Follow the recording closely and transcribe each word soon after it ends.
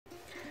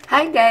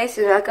Hi guys,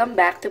 and welcome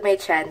back to my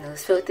channel.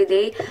 So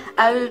today,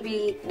 I will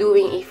be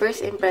doing a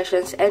first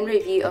impressions and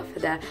review of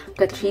the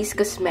Catrice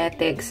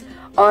Cosmetics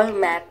All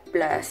Matte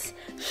Plus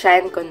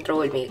Shine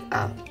Control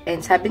Makeup.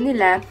 And sabi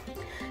nila,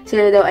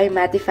 sila daw ay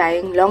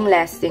mattifying,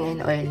 long-lasting,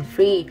 and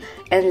oil-free,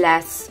 and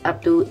lasts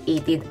up to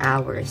 18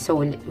 hours. So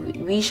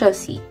we shall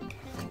see.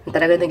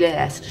 Talaga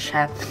naglalast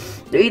siya.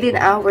 18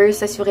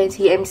 hours, as you can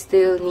see, I'm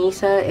still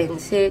nasal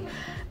and sick,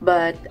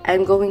 but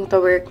I'm going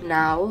to work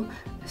now.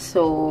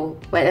 So,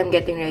 while I'm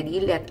getting ready,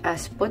 let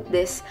us put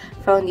this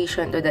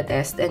foundation to the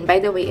test. And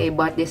by the way, I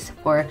bought this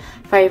for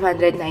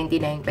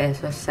 599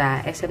 pesos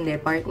sa SM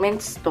Department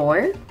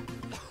Store.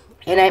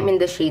 And I'm in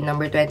the shade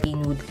number 20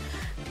 Nude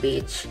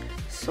Beige.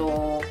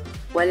 So,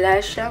 wala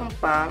siyang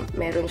pump.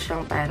 Meron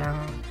siyang parang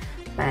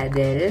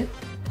paddle.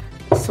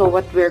 So,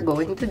 what we're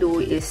going to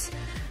do is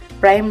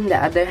prime the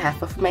other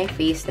half of my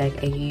face like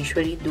I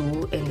usually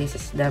do. And this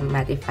is the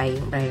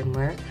mattifying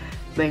primer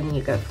by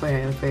Makeup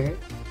Forever.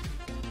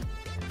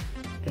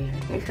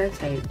 Ayan, isang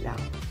side lang.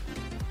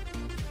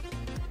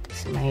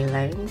 My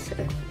lines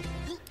and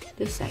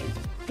this side.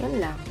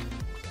 Yan lang.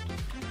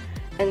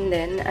 And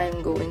then,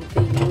 I'm going to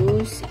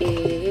use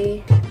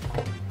a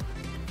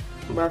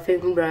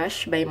buffing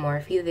brush by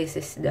Morphe. This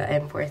is the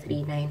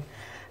M439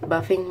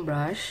 buffing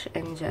brush.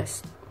 And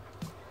just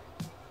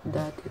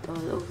dot it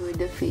all over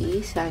the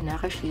face. Sana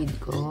ka-shade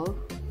ko.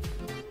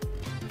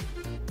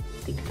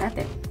 Tingnan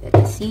natin.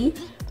 Let's see.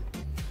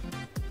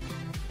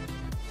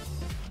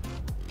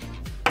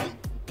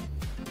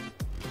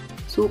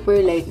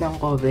 Super light ng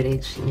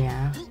coverage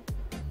niya.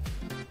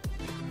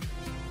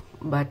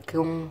 But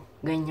kung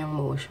ganyang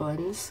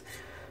motions,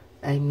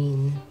 I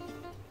mean,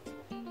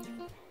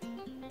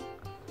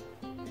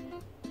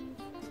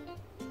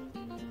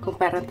 kung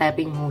parang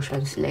tapping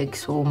motions, like,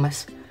 so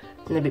mas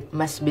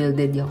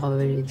builded yung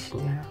coverage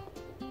niya.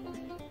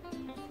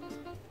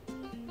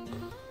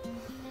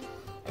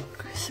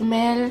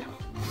 Smell,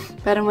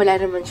 parang wala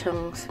naman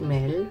siyang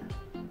smell.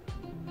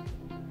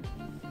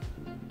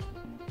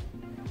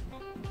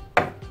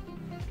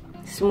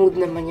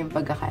 Smooth naman yung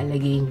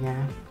pagkakalagay niya.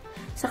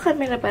 Sa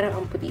camera, parang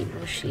ang puti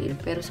ng shade.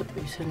 Pero sa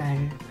personal,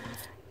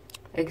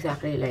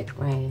 exactly like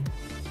my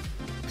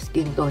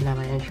skin tone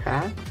naman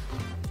siya.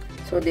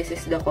 So, this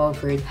is the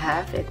covered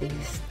half. And this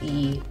is the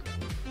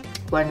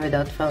one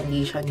without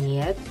foundation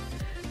yet.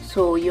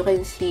 So, you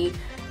can see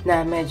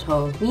na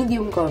medyo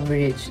medium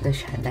coverage na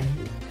siya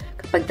dahil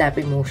kapag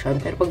tapping motion.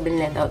 Pero pag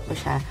blend out mo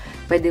siya,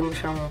 pwede mo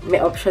siyang,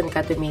 may option ka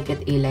to make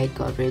it a light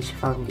coverage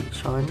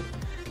foundation.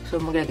 So,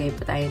 maglagay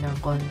pa tayo ng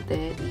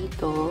konti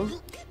dito.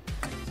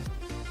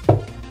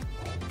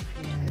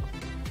 Ayan.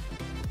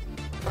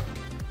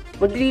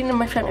 Madali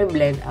naman siyang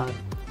i-blend out.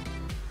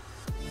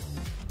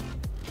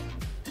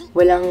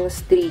 Walang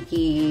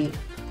streaky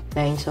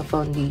lines of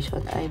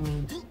foundation. I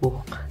mean,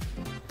 buhok.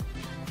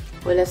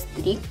 Wala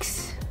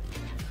streaks.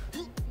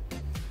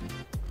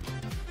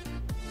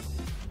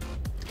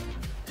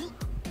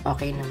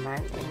 Okay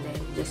naman. And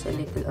then, just a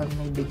little on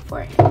my big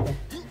forehead.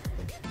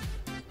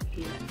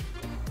 Ayan.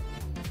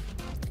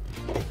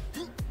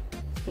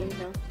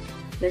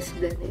 Let's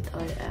blend it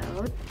all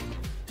out.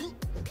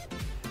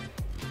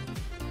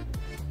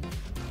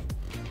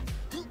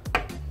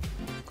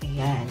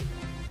 Ayan.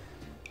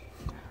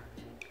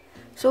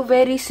 So,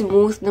 very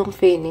smooth nung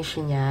finish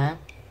niya.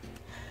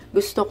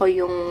 Gusto ko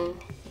yung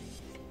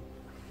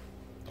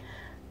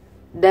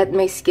that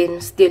my skin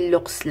still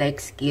looks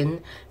like skin,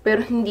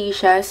 pero hindi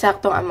siya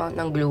saktong amount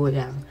ng glow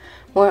lang.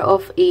 More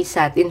of a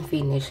satin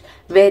finish.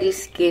 Very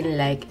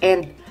skin-like.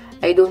 And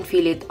I don't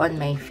feel it on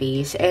my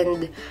face.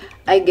 And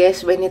I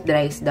guess when it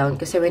dries down,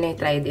 kasi when I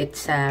tried it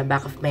sa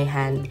back of my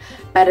hand,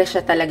 para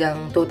siya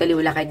talagang totally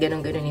wala kahit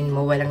ganun-ganunin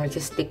mo. Walang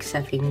nagsistick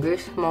sa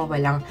fingers mo.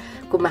 Walang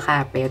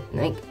kumakapit.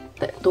 Like,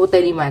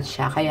 totally matte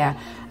siya. Kaya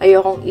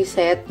ayokong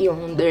iset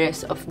yung the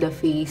rest of the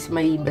face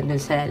maliban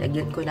dun sa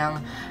lalagyan ko ng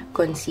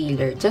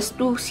concealer. Just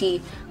to see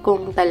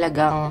kung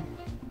talagang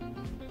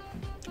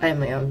ay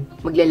mo yun,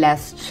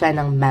 maglalast siya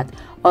ng matte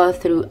all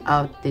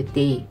throughout the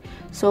day.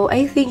 So,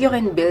 I think you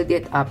can build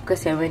it up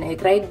kasi when I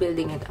tried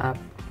building it up,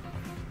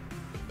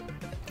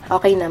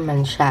 okay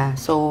naman siya.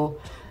 So,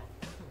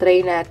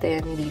 try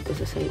natin dito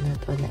sa side na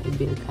to na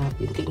i-build up.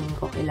 Yung tingin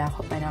ko, kailangan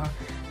ko pa ng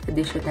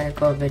additional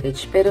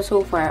coverage. Pero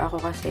so far,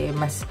 ako kasi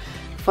mas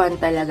fun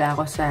talaga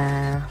ako sa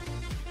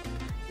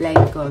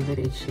light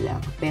coverage lang.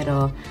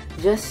 Pero,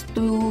 just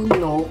to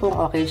know kung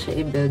okay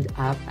siya i-build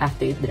up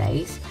after it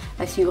dries,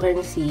 as you can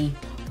see,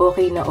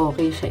 okay na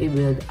okay siya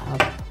i-build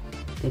up.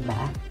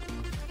 Diba?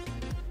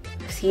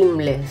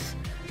 Seamless.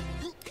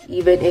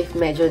 Even if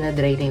medyo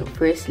na-dry na yung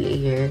first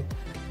layer,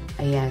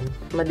 ayan,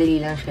 madali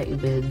lang siya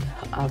i-build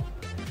up.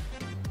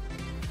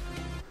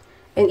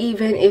 And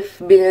even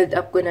if build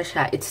up ko na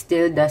siya, it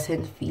still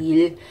doesn't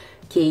feel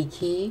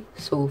cakey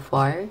so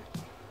far.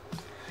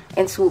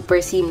 And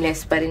super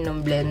seamless pa rin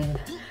ng blend,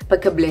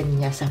 pagka-blend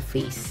niya sa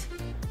face.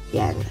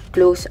 Yan,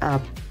 close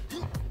up.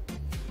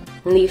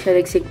 Hindi siya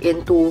nag-sink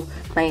into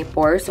my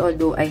pores,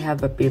 although I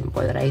have a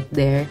pimple right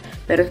there.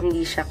 Pero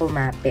hindi siya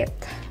kumapit.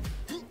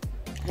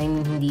 I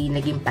mean, hindi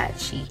naging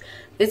patchy.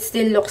 it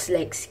still looks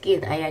like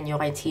skin. Ayan, you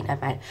can see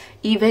naman.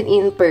 Even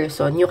in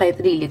person, you can't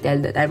really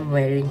tell that I'm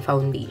wearing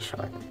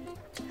foundation.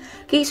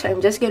 Okay, so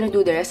I'm just gonna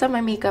do the rest of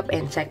my makeup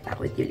and check back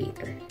with you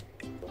later.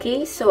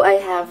 Okay, so I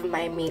have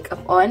my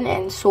makeup on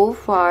and so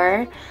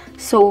far,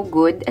 so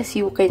good. As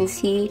you can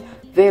see,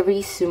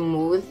 very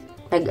smooth.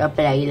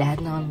 Nag-apply lahat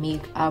ng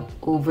makeup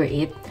over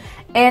it.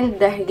 And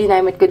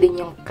ginamit ko din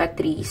yung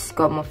Catrice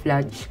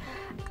Camouflage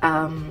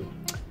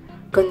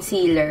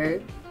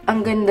concealer.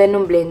 Ang ganda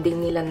nung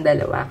blending nilang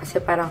dalawa kasi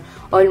parang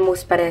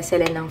almost pare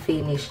sila ng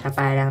finish na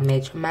parang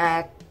medyo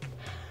matte.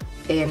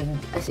 And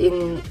as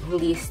in,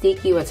 hindi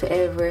sticky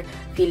whatsoever.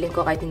 Feeling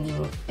ko kahit hindi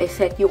mo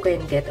set, you can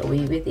get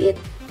away with it.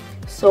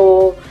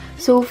 So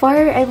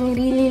far, I'm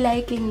really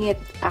liking it.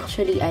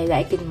 Actually, I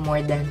like it more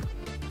than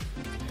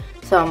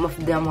some of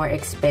the more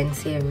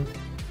expensive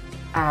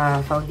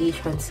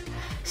foundations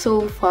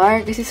so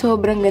far, kasi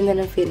sobrang ganda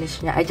ng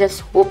finish niya. I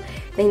just hope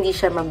na hindi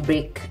siya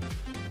mag-break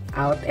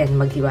out and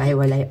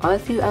maghiwa-hiwalay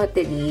all throughout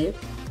the day.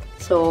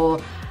 So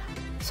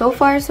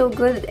far, so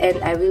good.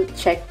 And I will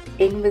check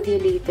in with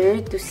you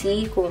later to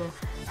see kung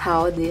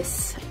how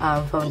this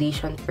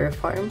foundation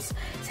performs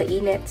sa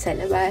init, sa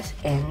labas,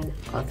 and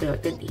all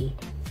throughout the day.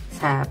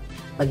 Sa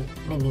pag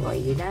naging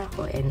oily na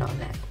ako and all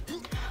that.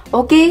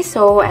 Okay,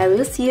 so I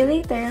will see you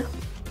later.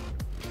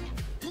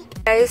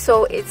 Guys,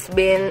 so it's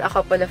been a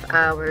couple of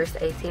hours,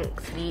 I think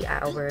 3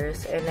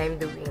 hours, and I'm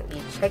doing a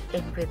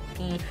check-in with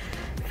the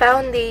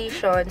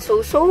foundation.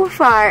 So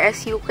far,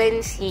 as you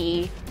can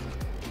see,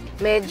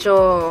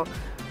 medyo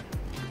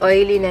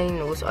oily na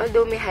yung nose.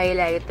 Although may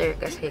highlighter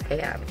kasi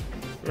kaya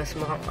mas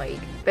mukhang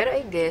oily. Pero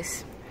I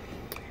guess,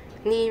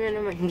 hindi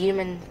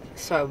naman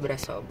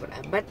sobra-sobra.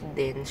 But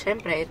then,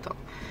 syempre ito,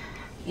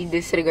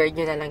 i-disregard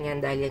nyo na lang yan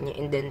dahil yan yung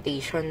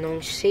indentation ng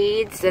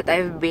shades that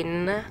I've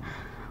been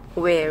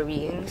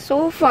wearing.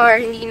 So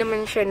far, hindi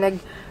naman siya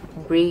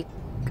nag-break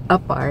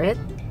apart.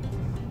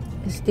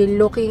 Still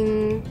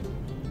looking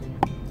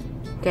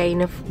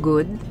kind of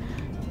good.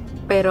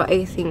 Pero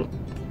I think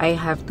I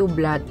have to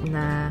blot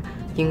na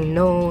yung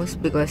nose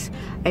because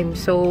I'm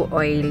so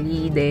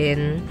oily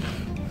then.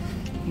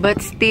 But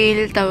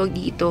still, tawag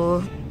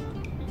dito,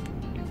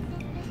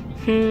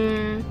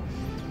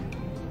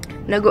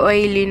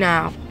 nag-oily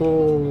na ako.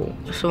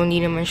 So, hindi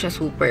naman siya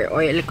super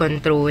oil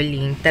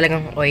controlling.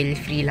 Talagang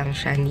oil-free lang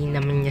siya. Hindi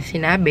naman niya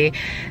sinabi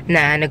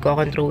na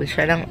nagko-control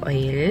siya ng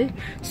oil.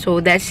 So,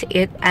 that's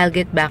it. I'll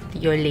get back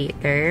to you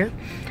later.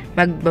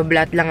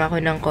 Magbablot lang ako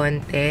ng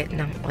konti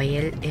ng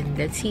oil. And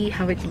let's see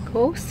how it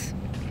goes.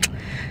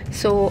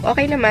 So,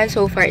 okay naman.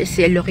 So far, is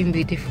still looking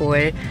beautiful.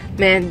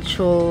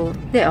 Medyo,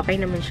 okay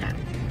naman siya.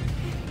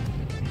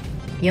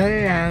 Yun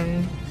lang.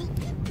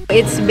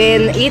 It's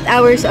been 8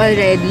 hours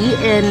already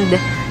and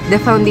the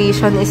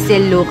foundation is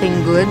still looking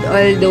good.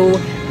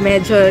 Although,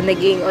 medyo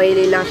naging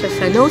oily lang siya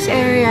sa nose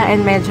area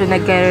and medyo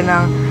nagkaroon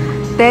ng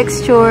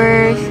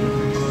texture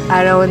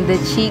around the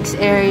cheeks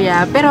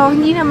area. Pero,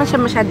 hindi naman siya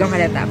masyadong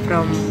halata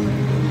from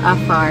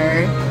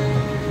afar.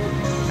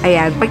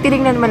 Ayan. Pag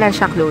tinignan mo lang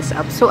siya close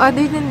up. So,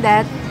 other than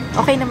that,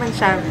 okay naman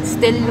siya.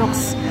 Still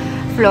looks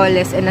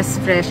flawless and as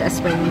fresh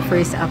as when we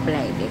first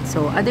applied it.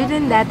 So, other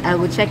than that, I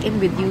will check in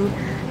with you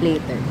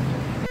later.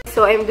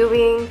 So, I'm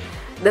doing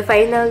the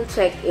final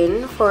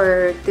check-in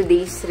for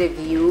today's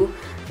review.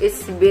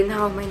 It's been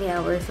how many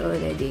hours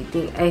already?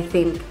 I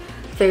think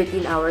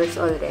 13 hours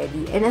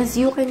already. And as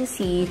you can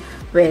see,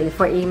 well,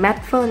 for a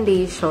matte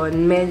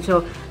foundation,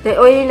 medyo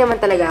oily naman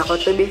talaga ako,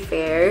 to be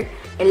fair.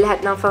 And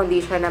lahat ng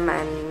foundation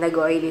naman,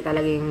 nag-oily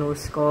talaga yung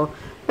nose ko.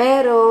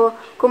 Pero,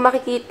 kung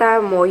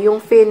makikita mo, yung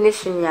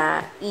finish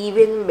niya,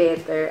 even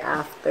better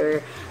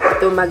after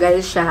tumagal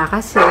siya.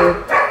 Kasi,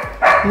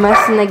 mas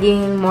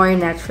naging more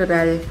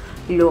natural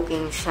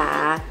looking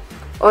siya.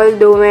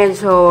 Although,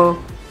 medyo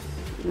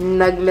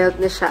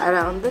nag-melt na siya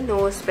around the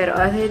nose. Pero,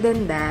 other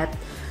than that,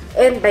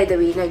 and by the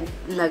way,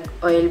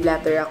 nag-oil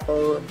blatter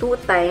ako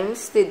 2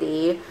 times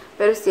today.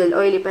 Pero still,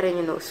 oily pa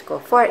rin yung nose ko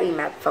for a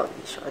matte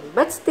foundation.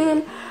 But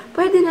still,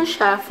 pwede na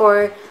siya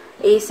for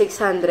a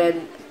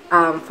 600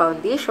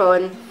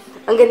 foundation.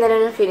 Ang ganda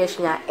na ng finish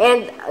niya.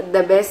 And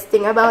the best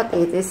thing about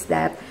it is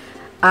that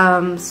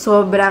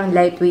sobrang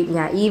lightweight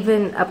niya.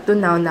 Even up to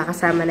now,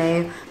 nakasama na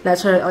yung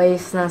natural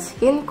oils ng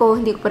skin ko.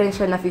 Hindi ko pa rin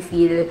siya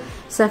nafe-feel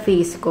sa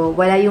face ko.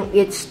 Wala yung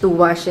itch to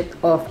wash it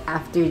off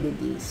after the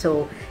day.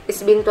 So,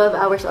 it's been 12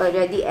 hours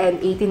already and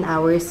 18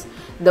 hours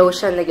daw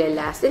siya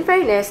nag-last. In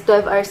fairness,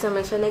 12 hours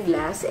naman siya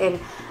nag-last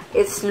and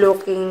it's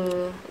looking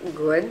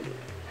good.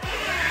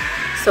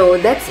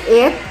 So, that's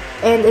it.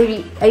 And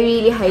I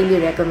really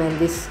highly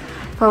recommend this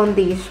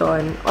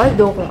foundation.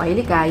 Although, kung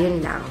oily ka, yun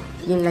lang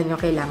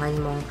yung kailangan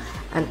mong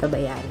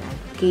antabayanan.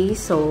 Okay,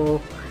 so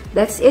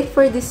that's it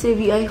for this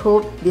review. I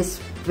hope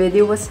this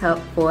video was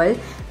helpful.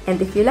 And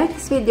if you like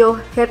this video,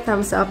 hit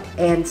thumbs up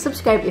and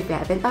subscribe if you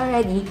haven't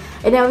already.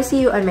 And I will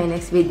see you on my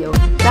next video.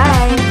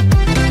 Bye!